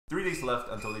3 days left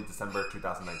until the December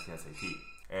 2019 SAT.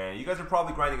 And you guys are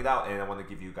probably grinding it out, and I want to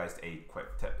give you guys a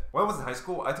quick tip. When I was in high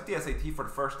school, I took the SAT for the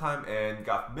first time and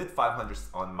got mid-500s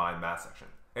on my math section.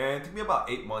 And it took me about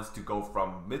 8 months to go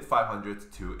from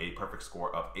mid-500s to a perfect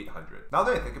score of 800. Now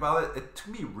that I think about it, it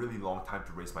took me a really long time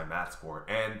to raise my math score.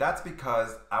 And that's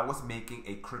because I was making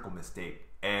a critical mistake.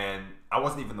 And I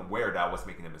wasn't even aware that I was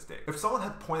making a mistake. If someone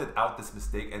had pointed out this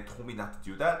mistake and told me not to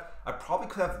do that, I probably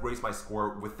could have raised my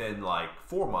score within like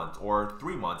 4 months or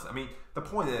 3 months. I mean, the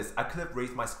point is, I could have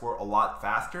raised my score a lot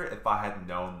faster if I had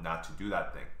known not to do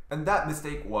that thing. And that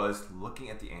mistake was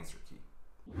looking at the answer key.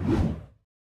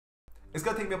 It's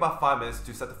gonna take me about 5 minutes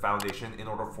to set the foundation in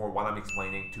order for what I'm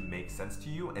explaining to make sense to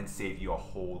you and save you a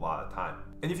whole lot of time.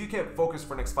 And if you can't focus for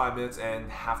the next 5 minutes and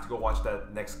have to go watch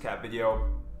that next cat video,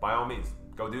 by all means,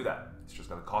 go do that. It's just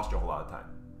gonna cost you a whole lot of time.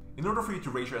 In order for you to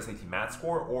raise your SAT math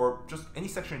score, or just any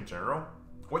section in general,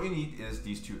 what you need is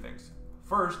these two things.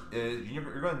 First is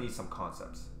you're gonna need some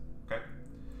concepts, okay?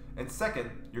 And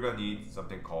second, you're gonna need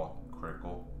something called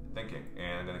critical thinking.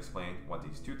 And I'm gonna explain what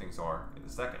these two things are in a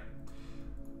second.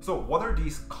 So what are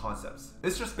these concepts?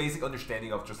 It's just basic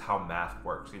understanding of just how math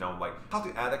works, you know, like how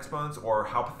to add exponents, or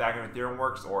how Pythagorean theorem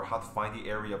works, or how to find the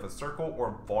area of a circle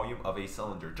or volume of a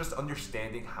cylinder. Just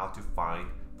understanding how to find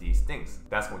these things.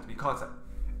 That's going to be concept.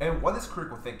 And what is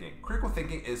critical thinking? Critical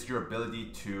thinking is your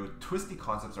ability to twist the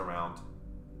concepts around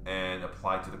and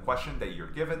apply to the question that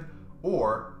you're given,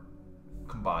 or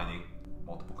combining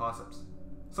multiple concepts.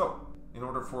 So in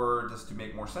order for this to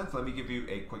make more sense, let me give you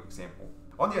a quick example.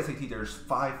 On the SAT, there's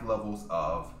 5 levels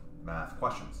of math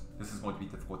questions. This is going to be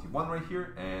difficulty 1 right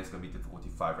here, and it's going to be difficulty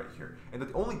 5 right here. And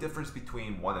the only difference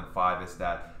between 1 and 5 is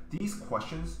that these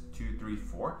questions, 2, 3,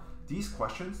 4, these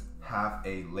questions have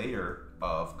a layer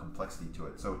of complexity to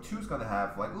it. So 2 is going to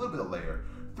have like a little bit of layer,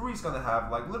 3 is going to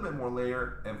have like a little bit more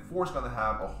layer, and 4 is going to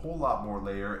have a whole lot more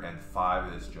layer, and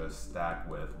 5 is just stacked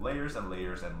with layers and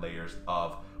layers and layers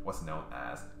of what's known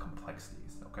as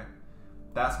complexities, okay?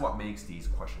 That's what makes these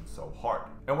questions so hard.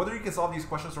 And whether you can solve these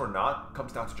questions or not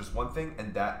comes down to just one thing,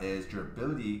 and that is your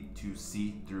ability to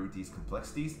see through these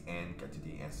complexities and get to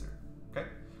the answer, okay?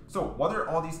 So what are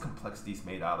all these complexities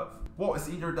made out of? Well, it's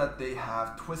either that they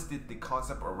have twisted the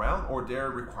concept around, or they're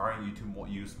requiring you to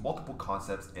use multiple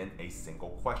concepts in a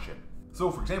single question. So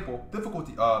for example,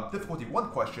 difficulty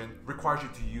 1 question requires you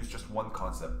to use just one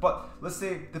concept. But let's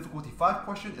say difficulty 5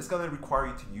 question is going to require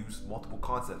you to use multiple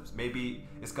concepts. Maybe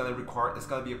it's going to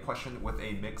be a question with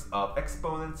a mix of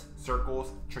exponents,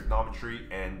 circles, trigonometry,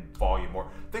 and volume,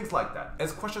 or things like that.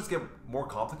 As questions get more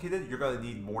complicated, you're going to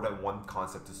need more than one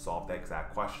concept to solve that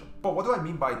exact question. But what do I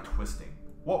mean by twisting?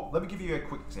 Well, let me give you a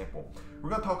quick example. We're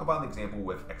going to talk about an example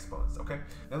with exponents, okay?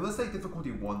 And let's say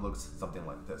difficulty 1 looks something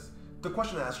like this. The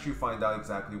question asks you to find out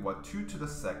exactly what 2 to the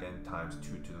second times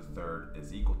 2 to the third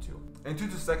is equal to. And 2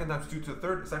 to the second times 2 to the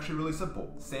third is actually really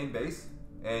simple. Same base,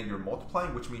 and you're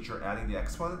multiplying, which means you're adding the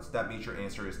exponents. That means your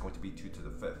answer is going to be 2 to the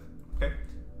 5th, okay?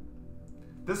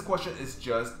 This question is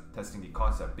just testing the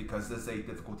concept because this is a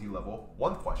difficulty level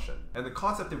 1 question. And the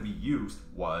concept that we used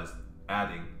was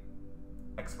adding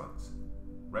exponents,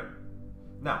 right?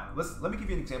 Now, let me give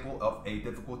you an example of a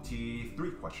difficulty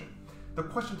 3 question. The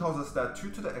question tells us that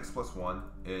 2 to the x plus 1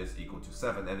 is equal to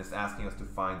 7, and it's asking us to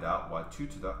find out what 2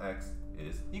 to the x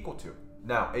is equal to.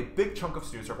 Now, a big chunk of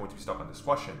students are going to be stuck on this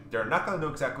question. They're not going to know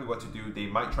exactly what to do. They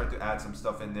might try to add some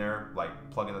stuff in there, like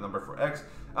plug in a number for x.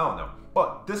 I don't know.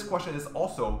 But this question is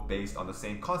also based on the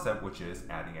same concept, which is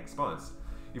adding exponents.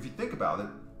 If you think about it,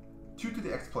 2 to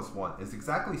the x plus 1 is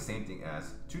exactly the same thing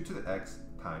as 2 to the x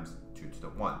times 2 to the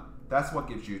 1. That's what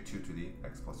gives you 2 to the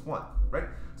x plus 1, right?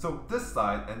 So this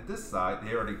side and this side,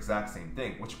 they are the exact same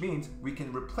thing, which means we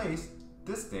can replace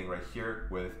this thing right here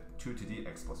with 2 to the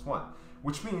x plus 1,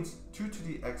 which means 2 to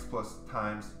the x plus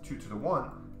times 2 to the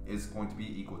 1 is going to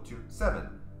be equal to 7.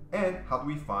 And how do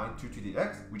we find 2 to the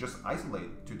x? We just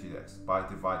isolate 2 to the x by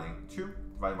dividing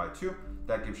by 2.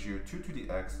 That gives you 2 to the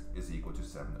x is equal to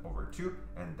 7 over 2,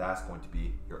 and that's going to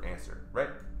be your answer, right?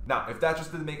 Now, if that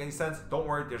just didn't make any sense, don't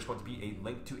worry, there's going to be a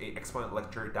link to an exponent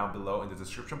lecture down below in the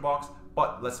description box,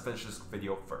 but let's finish this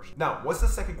video first. Now, was the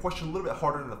second question a little bit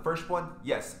harder than the first one?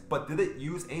 Yes, but did it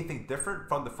use anything different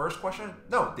from the first question?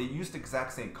 No, they used the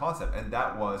exact same concept, and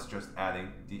that was just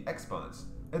adding the exponents.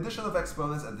 Addition of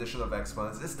exponents,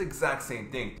 it's the exact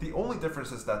same thing. The only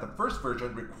difference is that the first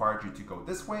version required you to go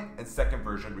this way, and second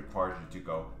version required you to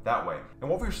go that way. And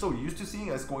what we're so used to seeing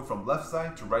is going from left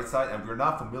side to right side, and we're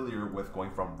not familiar with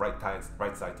going from right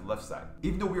side to left side.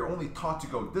 Even though we're only taught to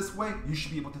go this way, you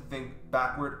should be able to think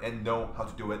backward and know how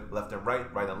to do it left and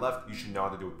right and left. You should know how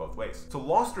to do it both ways. So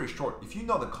long story short, if you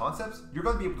know the concepts, you're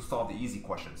going to be able to solve the easy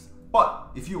questions. But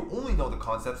if you only know the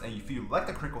concepts and if you like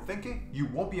the critical thinking, you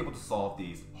won't be able to solve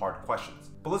these hard questions.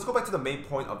 But let's go back to the main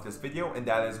point of this video, and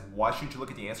that is, why shouldn't you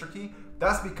look at the answer key?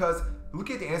 That's because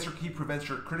looking at the answer key prevents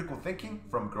your critical thinking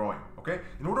from growing, okay?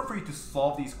 In order for you to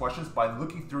solve these questions by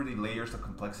looking through the layers of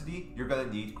complexity, you're gonna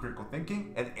need critical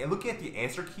thinking, and looking at the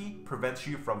answer key prevents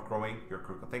you from growing your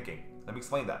critical thinking. Let me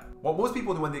explain that. What most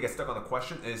people do when they get stuck on a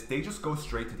question is they just go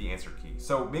straight to the answer key.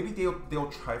 So maybe they'll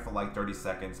try for like 30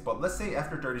 seconds, but let's say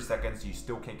after 30 seconds you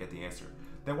still can't get the answer.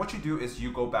 Then what you do is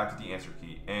you go back to the answer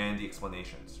key and the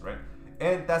explanations, right?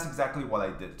 And that's exactly what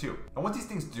I did too. And what these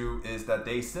things do is that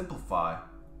they simplify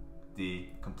the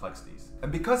complexities.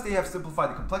 And because they have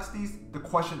simplified the complexities, the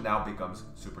question now becomes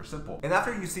super simple. And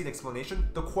after you see the explanation,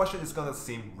 the question is gonna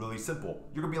seem really simple.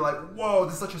 You're gonna be like, whoa,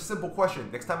 this is such a simple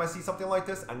question. Next time I see something like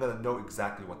this, I'm gonna know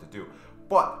exactly what to do.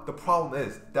 But the problem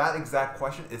is that exact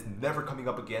question is never coming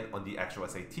up again on the actual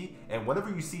SAT. And whenever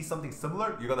you see something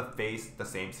similar, you're gonna face the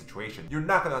same situation. You're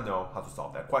not gonna know how to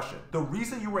solve that question. The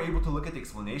reason you were able to look at the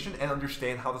explanation and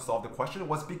understand how to solve the question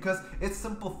was because it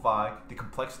simplified the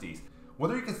complexities.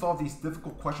 Whether you can solve these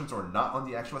difficult questions or not on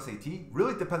the actual SAT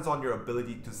really depends on your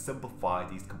ability to simplify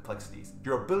these complexities,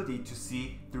 your ability to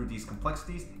see through these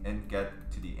complexities and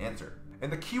get to the answer.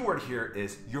 And the key word here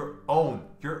is your own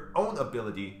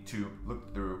ability to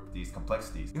look through these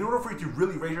complexities. In order for you to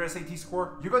really raise your SAT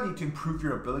score, you're gonna need to improve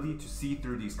your ability to see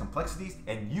through these complexities,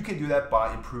 and you can do that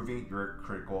by improving your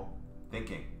critical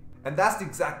thinking. And that's the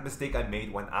exact mistake I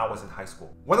made when I was in high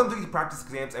school. When I'm doing the practice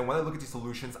exams and when I look at these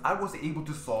solutions, I was able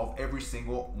to solve every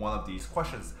single one of these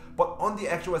questions. But on the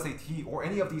actual SAT or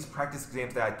any of these practice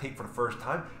exams that I take for the first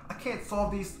time, I can't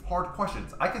solve these hard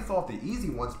questions. I can solve the easy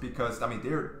ones because, I mean,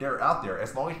 they're out there.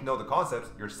 As long as you know the concepts,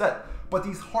 you're set. But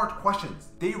these hard questions,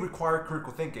 they require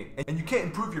critical thinking. And you can't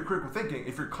improve your critical thinking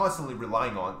if you're constantly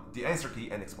relying on the answer key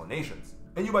and explanations.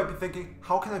 And you might be thinking,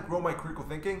 how can I grow my critical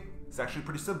thinking? It's actually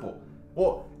pretty simple.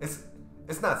 Well,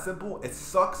 it's not simple, it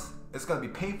sucks, it's gonna be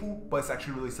painful, but it's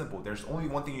actually really simple. There's only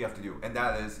one thing you have to do, and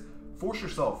that is force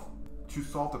yourself to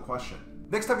solve the question.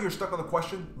 Next time you're stuck on a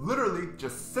question, literally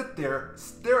just sit there,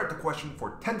 stare at the question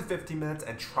for 10 to 15 minutes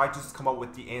and try to just come up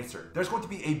with the answer. There's going to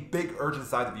be a big urge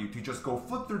inside of you to just go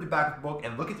flip through the back of the book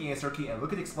and look at the answer key and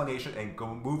look at the explanation and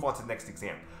go move on to the next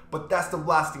exam. But that's the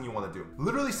last thing you want to do.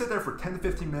 Literally sit there for 10 to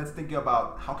 15 minutes thinking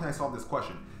about, how can I solve this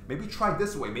question? Maybe try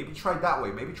this way, maybe try that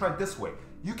way, maybe try this way.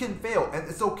 You can fail, and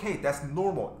it's okay, that's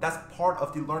normal. That's part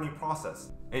of the learning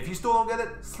process. And if you still don't get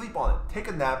it, sleep on it. Take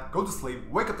a nap, go to sleep,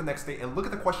 wake up the next day, and look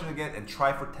at the question again and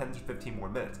try for 10 to 15 more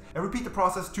minutes. And repeat the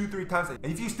process 2-3 times, and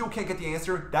if you still can't get the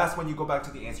answer, that's when you go back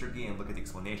to the answer key and look at the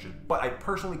explanation. But I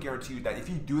personally guarantee you that if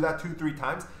you do that 2-3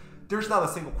 times, there's not a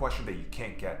single question that you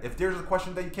can't get. If there's a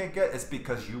question that you can't get, it's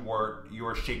because you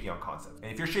are shaky on concepts. And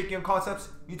if you're shaky on concepts,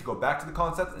 you need to go back to the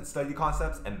concepts and study the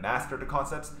concepts and master the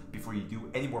concepts before you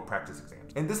do any more practice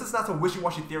exams. And this is not some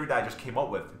wishy-washy theory that I just came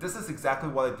up with. This is exactly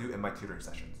what I do in my tutoring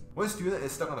sessions. When a student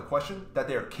is stuck on a question that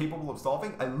they are capable of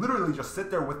solving, I literally just sit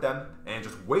there with them and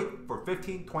just wait for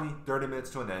 15, 20, 30 minutes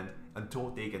to an end until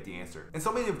they get the answer. And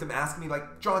so many of them ask me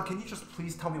like, John, can you just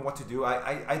please tell me what to do?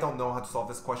 I don't know how to solve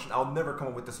this question. I'll never come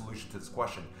up with the solution to this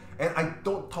question. And I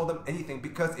don't tell them anything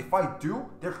because if I do,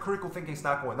 their critical thinking is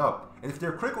not going up. And if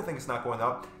their critical thinking is not going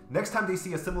up, next time they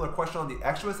see a similar question on the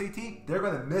actual SAT, they're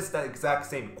gonna miss that exact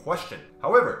same question.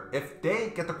 However, if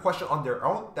they get the question on their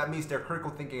own, that means their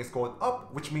critical thinking is going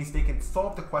up, which means they can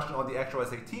solve the question on the actual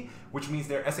SAT, which means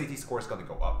their SAT score is gonna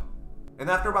go up. And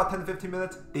after about 10 to 15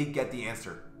 minutes, they get the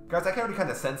answer. Guys, I can already kind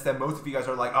of sense that most of you guys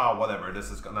are like, oh, whatever, this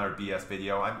is another BS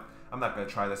video. I'm not going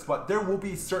to try this. But there will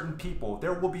be certain people,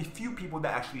 there will be few people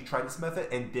that actually try this method,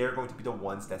 and they're going to be the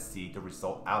ones that see the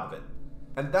result out of it.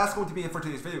 And that's going to be it for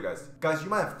today's video, guys. Guys, you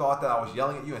might have thought that I was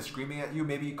yelling at you and screaming at you.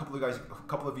 Maybe a couple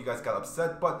of you guys got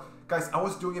upset. But guys, I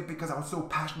was doing it because I was so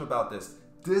passionate about this.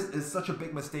 This is such a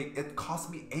big mistake. It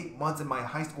cost me 8 months in my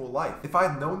high school life. If I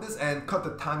had known this and cut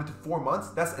the time into 4 months,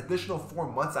 that's additional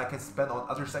 4 months I can spend on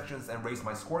other sections and raise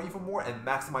my score even more and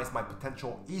maximize my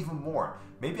potential even more.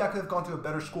 Maybe I could have gone to a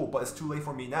better school, but it's too late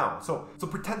for me now. So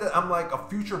pretend that I'm like a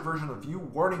future version of you,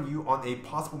 warning you on a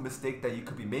possible mistake that you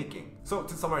could be making. So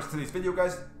to summarize today's video,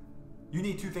 guys, you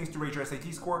need 2 things to raise your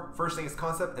SAT score. First thing is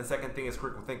concept, and second thing is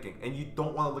critical thinking. And you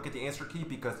don't want to look at the answer key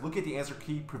because looking at the answer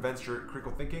key prevents your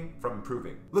critical thinking from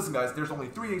improving. Listen, guys, there's only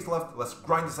 3 days left. Let's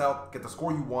grind this out, get the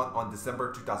score you want on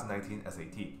December 2019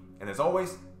 SAT. And as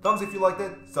always, thumbs if you liked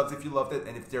it, subs if you loved it,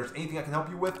 and if there's anything I can help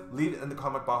you with, leave it in the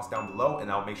comment box down below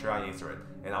and I'll make sure I answer it.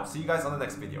 And I'll see you guys on the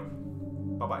next video.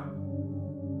 Bye-bye.